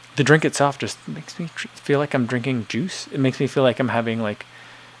the drink itself just makes me feel like I'm drinking juice. It makes me feel like I'm having like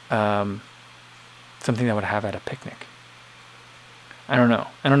something that I would have at a picnic. I don't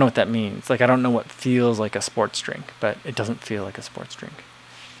know what that means. Like I don't know what feels like a sports drink, but it doesn't feel like a sports drink.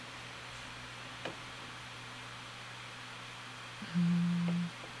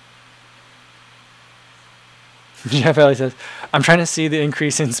 Jeff Ellie says, I'm trying to see the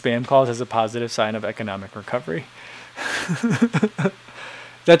increase in spam calls as a positive sign of economic recovery.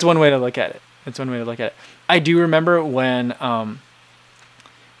 That's one way to look at it. I do remember when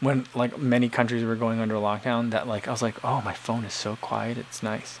like many countries were going under lockdown, that like I was like, oh, my phone is so quiet, it's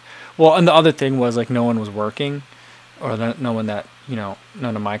nice. Well, and the other thing was like no one was working, or no one that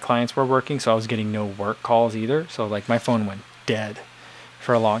none of my clients were working, so I was getting no work calls either. So like my phone went dead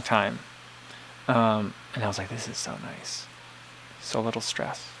for a long time, and I was like, this is so nice, so little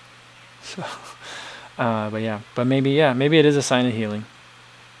stress. So, but maybe it is a sign of healing.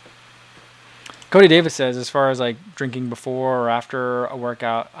 Cody Davis says, as far as like drinking before or after a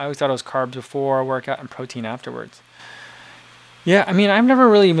workout, I always thought it was carbs before a workout and protein afterwards. Yeah, I mean, I've never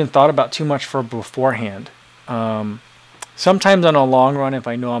really even thought about too much for beforehand. Sometimes on a long run, if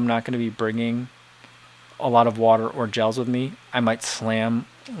I know I'm not going to be bringing a lot of water or gels with me, I might slam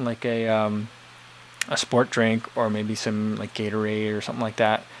like a sport drink or maybe some like Gatorade or something like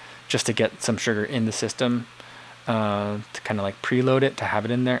that, just to get some sugar in the system, to kind of like preload it, to have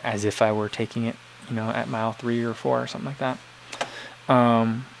it in there as if I were taking it, at mile 3 or 4 or something like that.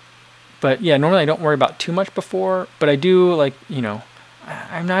 But yeah, normally I don't worry about too much before, but I do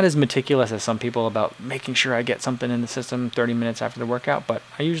I'm not as meticulous as some people about making sure I get something in the system 30 minutes after the workout, but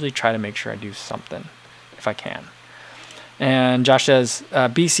I usually try to make sure I do something if I can. And Josh says,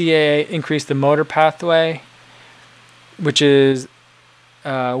 BCAA increased the motor pathway, which is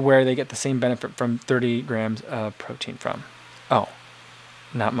where they get the same benefit from 30 grams of protein from. Oh,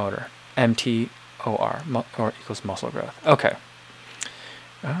 not motor. MTOR, or equals muscle growth. Okay.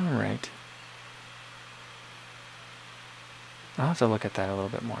 All right. I'll have to look at that a little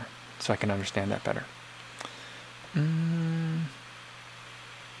bit more so I can understand that better.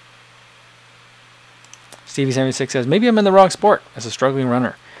 Stevie76 says, maybe I'm in the wrong sport as a struggling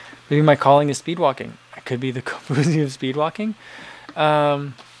runner. Maybe my calling is speed walking. I could be the Kofuzi of speed walking.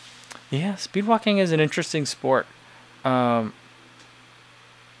 Yeah, speed walking is an interesting sport. One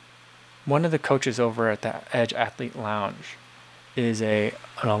of the coaches over at the Edge Athlete Lounge is an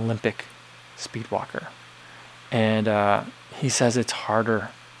Olympic speed walker. And he says it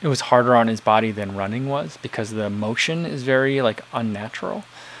was harder on his body than running was because the motion is very unnatural.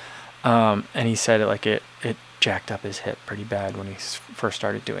 And he said it jacked up his hip pretty bad when he first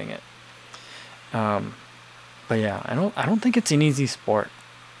started doing it. But yeah, I don't think it's an easy sport.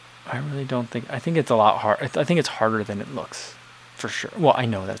 I really don't think. I think it's a lot hard. I think it's harder than it looks, for sure. Well, I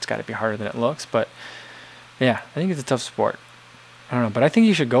know that it's got to be harder than it looks, but yeah, I think it's a tough sport. I don't know, but I think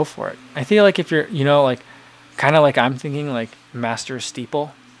you should go for it. I feel like if you're, kind of like I'm thinking, master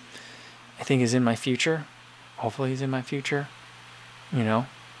steeple, I think is in my future. Hopefully he's in my future. I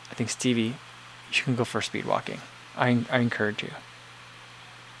think Stevie, you can go for speed walking. I encourage you.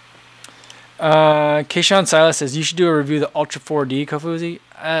 Keishawn Silas says you should do a review of the Ultra 4D Kofuzi.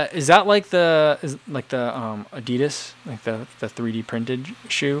 Is that like the Adidas, like the 3D printed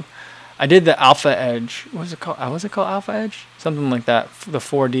shoe? I did the Alpha Edge. What was it called? Was it called Alpha Edge? Something like that. The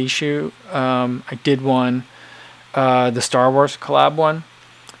 4D shoe. I did one. The Star Wars collab one.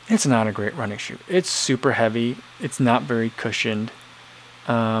 It's not a great running shoe. It's super heavy. It's not very cushioned.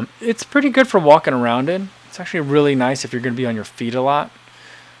 It's pretty good for walking around in. It's actually really nice if you're going to be on your feet a lot.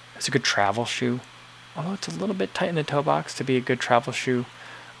 It's a good travel shoe. Although it's a little bit tight in the toe box to be a good travel shoe.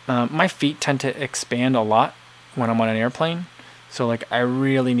 My feet tend to expand a lot when I'm on an airplane. So I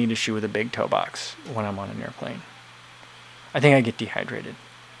really need a shoe with a big toe box when I'm on an airplane. I think I get dehydrated.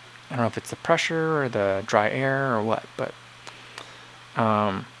 I don't know if it's the pressure or the dry air or what, but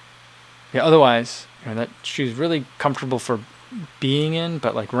yeah, otherwise, that shoe's really comfortable for being in,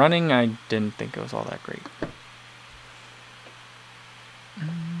 but running, I didn't think it was all that great.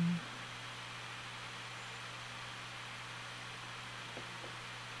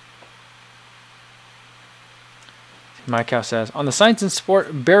 My cow says, on the Science and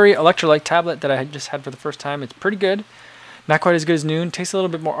Sport Berry electrolyte tablet that I just had for the first time, it's pretty good. Not quite as good as Noon. Tastes a little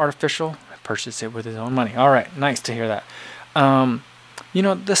bit more artificial. I purchased it with his own money. All right, nice to hear that.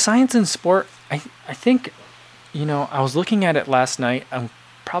 The Science and Sport, I think, I was looking at it last night. I'm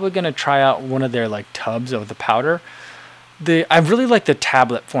probably going to try out one of their tubs of the powder. I really like the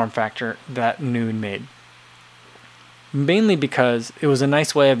tablet form factor that Noon made. Mainly because it was a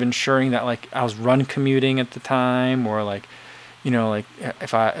nice way of ensuring that I was run commuting at the time, or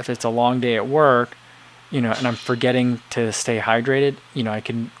if it's a long day at work, and I'm forgetting to stay hydrated, I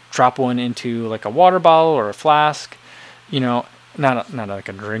can drop one into a water bottle or a flask, not like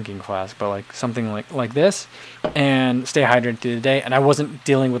a drinking flask, but something like this, and stay hydrated through the day. And I wasn't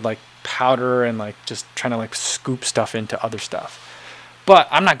dealing with powder and just trying to scoop stuff into other stuff. But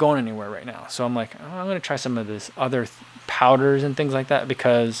I'm not going anywhere right now. So I'm I'm going to try some of this other powders and things like that,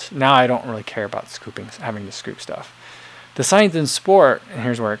 because now I don't really care about having to scoop stuff. The Science and Sport, and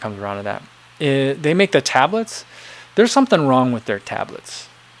here's where it comes around to that, they make the tablets. There's something wrong with their tablets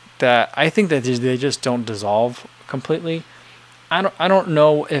that I think that they just don't dissolve completely. I don't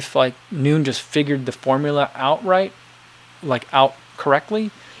know if Noon just figured the formula out right, out correctly.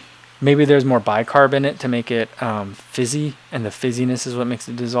 Maybe there's more bicarb in it to make it fizzy, and the fizziness is what makes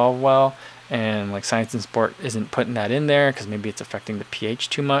it dissolve well. And Science and Sport isn't putting that in there because maybe it's affecting the pH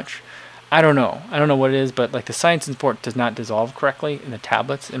too much. I don't know. I don't know what it is, but the Science and Sport does not dissolve correctly in the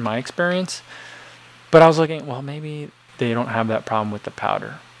tablets, in my experience. But I was looking, well, maybe they don't have that problem with the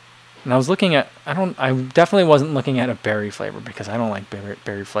powder. And I was looking at, I definitely wasn't looking at a berry flavor, because I don't like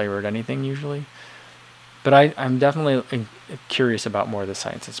berry flavored anything usually. But I'm definitely curious about more of the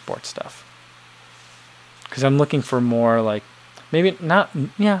science and sports stuff. Because I'm looking for more like, maybe not,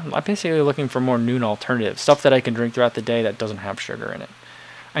 yeah, I'm basically looking for more noon alternatives. Stuff that I can drink throughout the day that doesn't have sugar in it.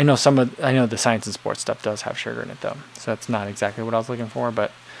 I know the science and sports stuff does have sugar in it though. So that's not exactly what I was looking for,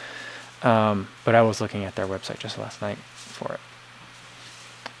 but I was looking at their website just last night for it.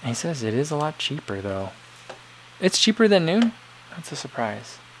 And he says it is a lot cheaper though. It's cheaper than noon? That's a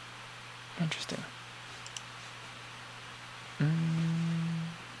surprise. Interesting.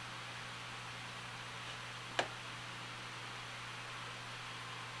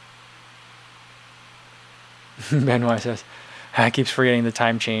 Benoit says, I keeps forgetting the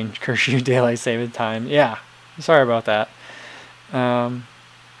time change. Curfew, daylight saving time. Yeah, sorry about that. I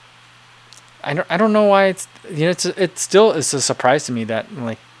don't know why it's still is a surprise to me that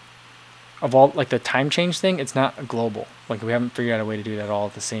like of all like the time change thing, it's not global. Like we haven't figured out a way to do that all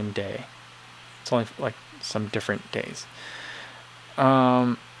the same day. It's only like some different days.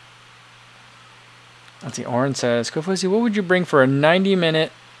 Let's see. Oren says, Kofuzi, what would you bring for a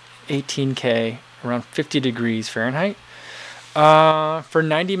 90-minute 18K around 50 degrees Fahrenheit? For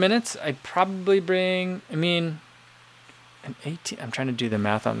 90 minutes, I'd probably bring, an 18, I'm trying to do the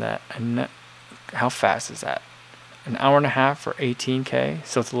math on that. How fast is that? An hour and a half for 18K,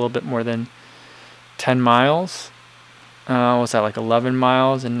 so it's a little bit more than 10 miles. What's that, like 11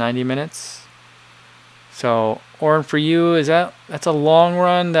 miles in 90 minutes? So, Oren, for you, that's a long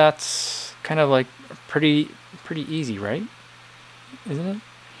run. That's kind of like pretty easy, right? Isn't it? I'm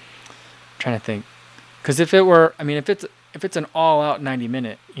trying to think, because if it's an all-out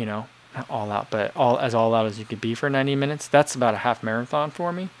 90-minute, not all out, but all out as you could be for 90 minutes, that's about a half marathon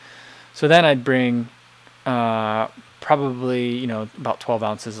for me. So then I'd bring probably about 12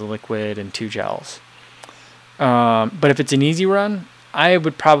 ounces of liquid and 2 gels. But if it's an easy run, I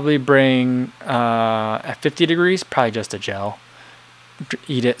would probably bring at 50 degrees probably just a gel.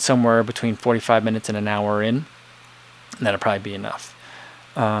 Eat it somewhere between 45 minutes and an hour in, and that'll probably be enough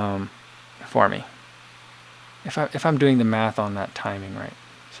for me. If I'm doing the math on that timing right.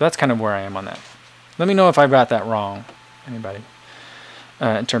 So that's kind of where I am on that. Let me know if I got that wrong, anybody,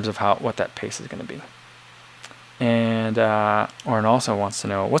 in terms of what that pace is going to be. And Oren also wants to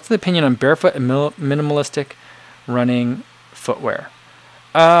know, what's the opinion on barefoot and minimalistic running footwear?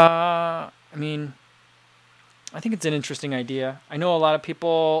 I think it's an interesting idea. I know a lot of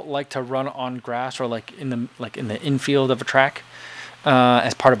people like to run on grass or like in the infield of a track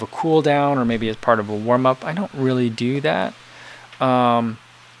as part of a cool down or maybe as part of a warm up. I don't really do that. I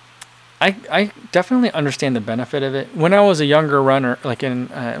definitely understand the benefit of it. When I was a younger runner, like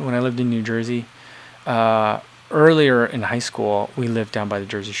when I lived in New Jersey, earlier in high school, we lived down by the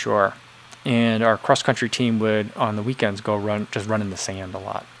Jersey Shore, and our cross country team would on the weekends go run in the sand a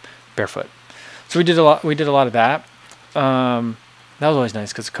lot, barefoot. So we did a lot of that. That was always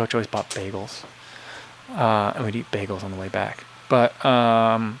nice because the coach always bought bagels, and we'd eat bagels on the way back. But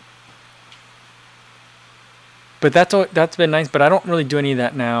that's been nice. But I don't really do any of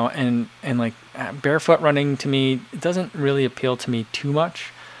that now, and like barefoot running to me, it doesn't really appeal to me too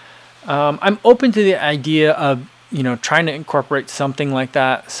much. I'm open to the idea of trying to incorporate something like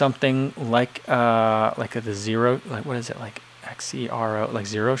that, something like the zero, like what is it, like XERO, like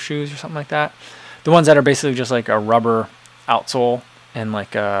zero shoes or something like that. The ones that are basically just like a rubber outsole and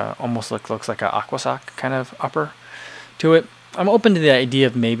like almost looks like a aqua sock kind of upper to it. I'm open to the idea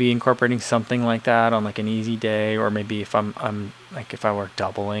of maybe incorporating something like that on like an easy day, or maybe if I'm like if I were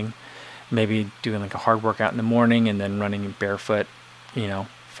doubling, maybe doing like a hard workout in the morning and then running barefoot,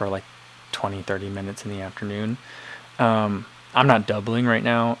 for like 20-30 minutes in the afternoon. I'm not doubling right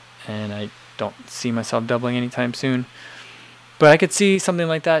now, and I don't see myself doubling anytime soon. But I could see something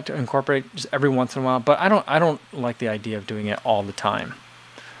like that to incorporate just every once in a while. But I don't like the idea of doing it all the time.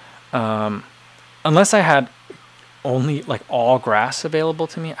 Unless I had only like all grass available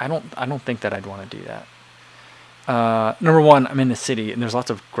to me, I don't think that I'd want to do that. Number one, I'm in the city, and there's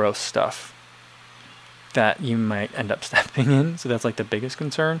lots of gross stuff that you might end up stepping in. So that's like the biggest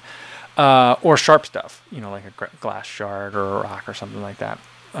concern. Or sharp stuff, like a glass shard or a rock or something like that.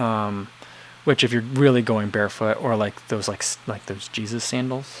 Which if you're really going barefoot, or like those those Jesus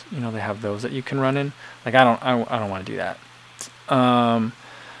sandals, they have those that you can run in. Like I don't want to do that.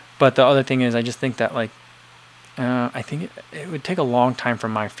 But the other thing is, I just think that I think it would take a long time for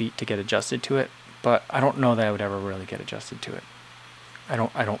my feet to get adjusted to it. But I don't know that I would ever really get adjusted to it. I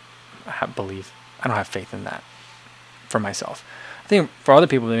don't have faith in that for myself. I think for other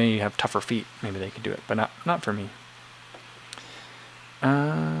people, they maybe have tougher feet. Maybe they could do it, but not for me.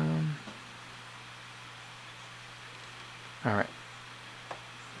 All right.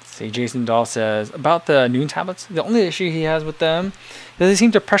 Let's See, Jason Dahl says about the Noon tablets. The only issue he has with them is they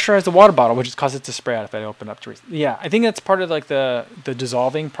seem to pressurize the water bottle, which is cause it to spray out if I open up to. Yeah, I think that's part of like the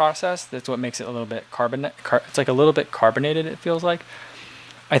dissolving process. That's what makes it a little bit it's like a little bit carbonated. It feels like.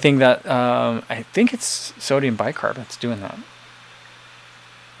 I think that I think it's sodium bicarb that's doing that.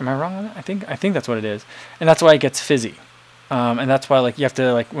 Am I wrong on that? I think that's what it is, and that's why it gets fizzy, and that's why like you have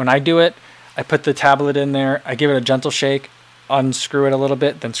to like when I do it, I put the tablet in there, I give it a gentle shake. Unscrew it a little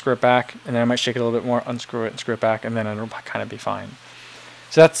bit, then screw it back, and then I might shake it a little bit more, unscrew it, and screw it back, and then it'll kind of be fine.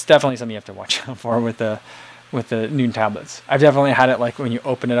 So that's definitely something you have to watch out for with the Noon tablets. I've definitely had it like when you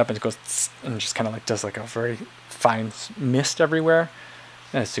open it up and it goes tss, and just kind of like does like a very fine mist everywhere.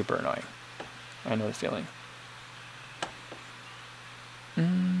 That's super annoying. I know the feeling.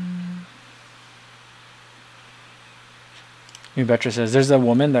 New Betra says there's a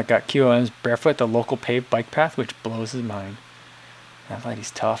woman that got QOMs barefoot at the local paved bike path, which blows his mind. That lady's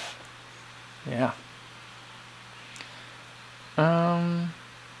tough. Yeah.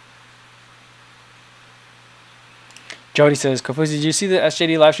 Jody says, Kofuzi, did you see the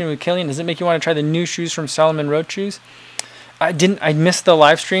SJD live stream with Killian? Does it make you want to try the new shoes from Salomon Road Shoes? I didn't. I missed the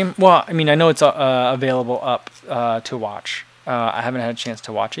live stream. Well, I mean, I know it's available up to watch. I haven't had a chance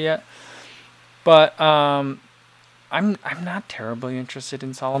to watch it yet. But I'm not terribly interested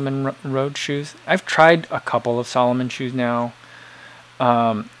in Salomon Road shoes. I've tried a couple of Salomon shoes now.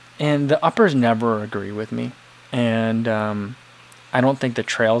 And the uppers never agree with me. And I don't think the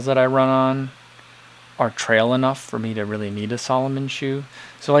trails that I run on are trail enough for me to really need a Salomon shoe.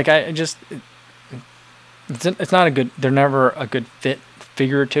 So like it's not a good, they're never a good fit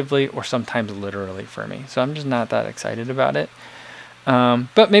figuratively or sometimes literally for me. So I'm just not that excited about it.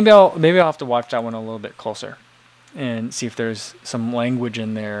 But maybe I'll have to watch that one a little bit closer and see if there's some language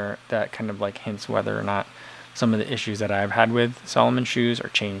in there that kind of like hints whether or not some of the issues that I've had with Salomon shoes are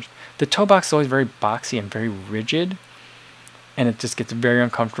changed. The toe box is always very boxy and very rigid, and it just gets very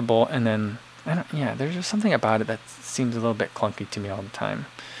uncomfortable. And then, there's just something about it that seems a little bit clunky to me all the time.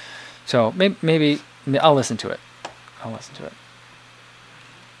 So maybe I'll listen to it.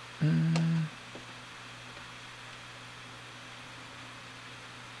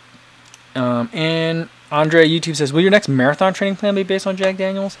 And Andre YouTube says, will your next marathon training plan be based on Jack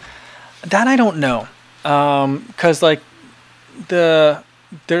Daniels? That I don't know. Cause like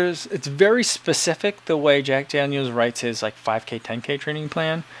it's very specific the way Jack Daniels writes his like 5K, 10K training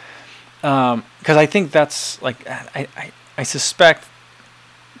plan. Cause I think that's like, I suspect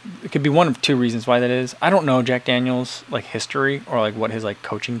it could be one of two reasons why that is. I don't know Jack Daniels like history or like what his like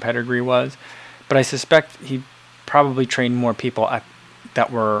coaching pedigree was, but I suspect he probably trained more people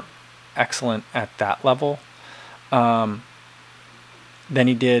that were excellent at that level than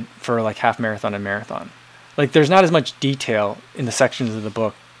he did for like half marathon and marathon. Like there's not as much detail in the sections of the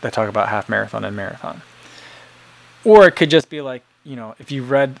book that talk about half marathon and marathon. Or it could just be like, if you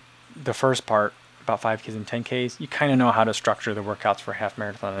read the first part about 5Ks and 10Ks, you kind of know how to structure the workouts for half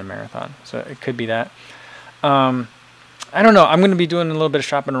marathon and marathon. So it could be that. I don't know. I'm going to be doing a little bit of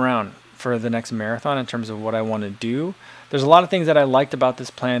shopping around for the next marathon in terms of what I want to do. There's a lot of things that I liked about this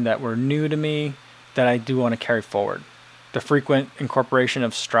plan that were new to me that I do want to carry forward. The frequent incorporation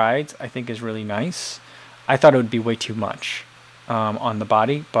of strides I think is really nice. I thought it would be way too much on the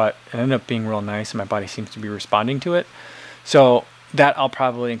body, but it ended up being real nice and my body seems to be responding to it. So that I'll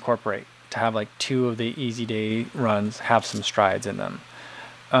probably incorporate to have like 2 of the easy day runs have some strides in them.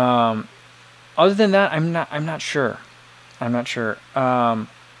 Other than that, I'm not sure. I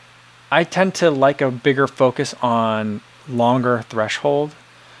tend to like a bigger focus on longer threshold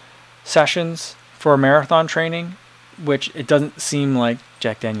sessions for marathon training, which it doesn't seem like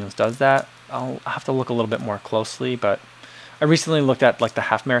Jack Daniels does that. I'll have to look a little bit more closely, but I recently looked at like the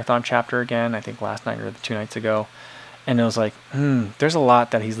half marathon chapter again, I think last night or 2 nights ago, and it was like, there's a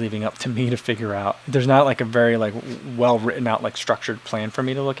lot that he's leaving up to me to figure out. There's not like a very like well written out like structured plan for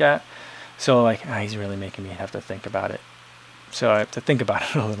me to look at. So like he's really making me have to think about it. So I have to think about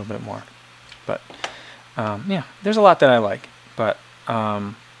it a little bit more. But there's a lot that I like, but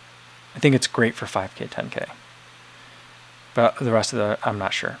I think it's great for 5K, 10K. But the rest of I'm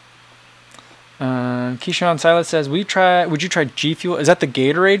not sure. Keyshawn Silas says, would you try G Fuel? Is that the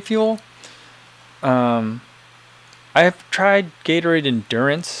Gatorade fuel? I have tried Gatorade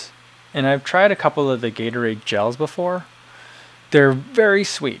Endurance, and I've tried a couple of the Gatorade gels before. They're very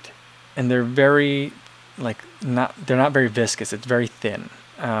sweet, and they're very they're not very viscous. It's very thin,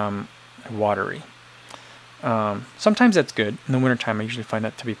 watery. Sometimes that's good. In the wintertime, I usually find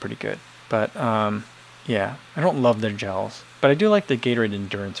that to be pretty good. But I don't love their gels, but I do like the Gatorade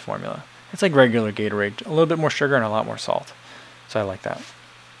Endurance formula. It's like regular Gatorade, a little bit more sugar and a lot more salt. So I like that.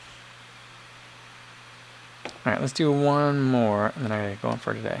 All right, let's do one more, and then I gotta go on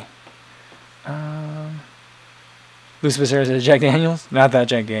for today. Luis Becerra says Jack Daniels. Not that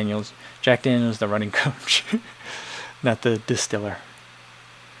Jack Daniels. Jack Daniels, the running coach, not the distiller.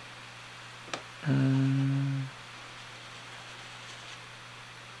 All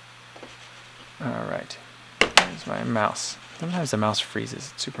right. There's my mouse. Sometimes the mouse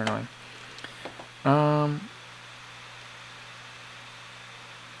freezes. It's super annoying.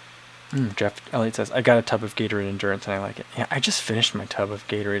 Jeff Elliott says, I got a tub of Gatorade Endurance and I like it. Yeah, I just finished my tub of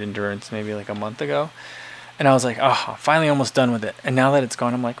Gatorade Endurance maybe like a month ago. And I was like, oh, I'm finally almost done with it. And now that it's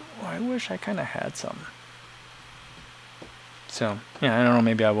gone, I'm like, oh, I wish I kind of had some. So, yeah, I don't know.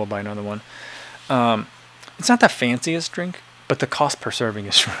 Maybe I will buy another one. It's not the fanciest drink, but the cost per serving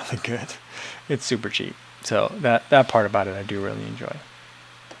is really good. It's super cheap. So that part about it I do really enjoy.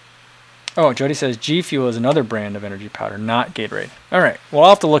 Oh, Jody says G Fuel is another brand of energy powder, not Gatorade. All right. Well, I'll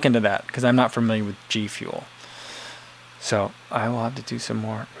have to look into that because I'm not familiar with G Fuel. So I will have to do some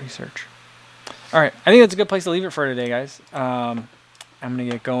more research. All right. I think that's a good place to leave it for today, guys. I'm going to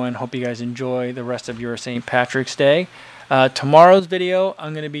get going. Hope you guys enjoy the rest of your St. Patrick's Day. Tomorrow's video,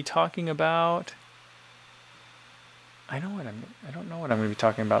 I'm going to be talking about... I don't know what I'm going to be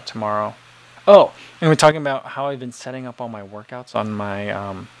talking about tomorrow. Oh, and we're talking about how I've been setting up all my workouts on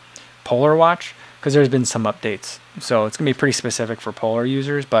my Polar watch because there's been some updates. So it's going to be pretty specific for Polar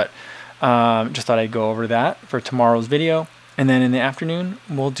users, but just thought I'd go over that for tomorrow's video. And then in the afternoon,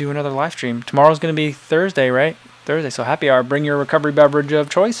 we'll do another live stream. Tomorrow's going to be Thursday, right? Thursday, so happy hour. Bring your recovery beverage of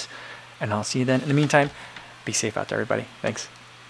choice, and I'll see you then. In the meantime, be safe out there, everybody. Thanks.